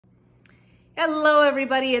Hello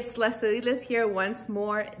everybody, it's Leslie Liz here once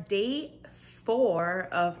more, day 4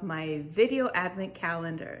 of my video advent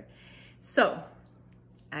calendar. So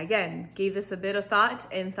again, gave this a bit of thought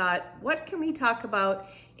and thought, what can we talk about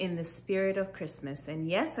in the spirit of Christmas? And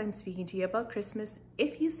yes, I'm speaking to you about Christmas.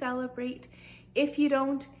 If you celebrate, if you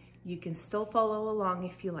don't, you can still follow along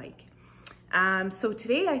if you like. So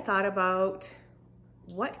today I thought about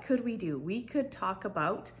what could we do? We could talk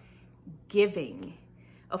about giving.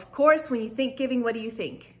 Of course, when you think giving, what do you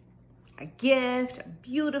think? A gift, a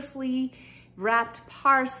beautifully wrapped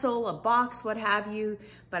parcel, a box, what have you.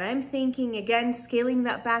 But I'm thinking, again, scaling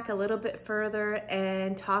that back a little bit further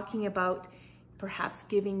and talking about perhaps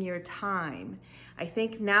giving your time. I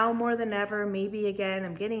think now more than ever, maybe again,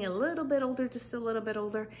 I'm getting a little bit older, just a little bit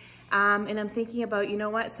older. And I'm thinking about, you know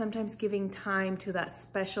what, sometimes giving time to that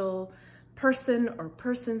special person or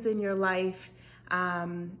persons in your life.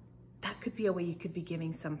 That could be a way you could be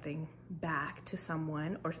giving something back to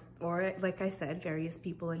someone or like I said, various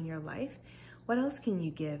people in your life. What else can you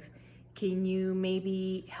give? Can you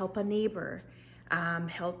maybe help a neighbor,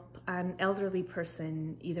 help an elderly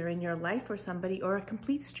person, either in your life or somebody, or a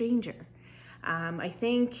complete stranger? I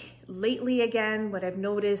think lately, again, what I've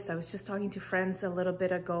noticed, I was just talking to friends a little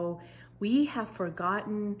bit ago, we have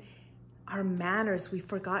forgotten our manners, we've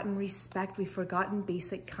forgotten respect, we've forgotten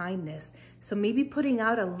basic kindness. So maybe putting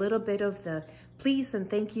out a little bit of the please and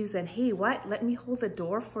thank yous and hey, what? Let me hold the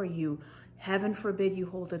door for you. Heaven forbid you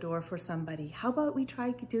hold the door for somebody. How about we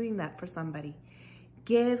try doing that for somebody?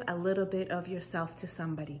 Give a little bit of yourself to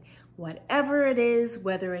somebody. Whatever it is,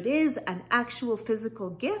 whether it is an actual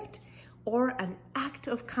physical gift or an act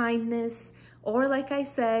of kindness, or like I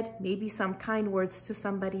said, maybe some kind words to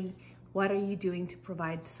somebody. What are you doing to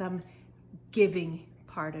provide some giving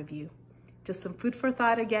part of you? Just some food for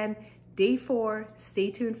thought again. Day 4,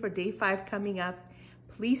 stay tuned for day 5 coming up.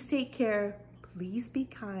 Please take care. Please be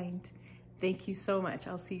kind. Thank you so much.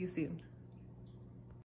 I'll see you soon.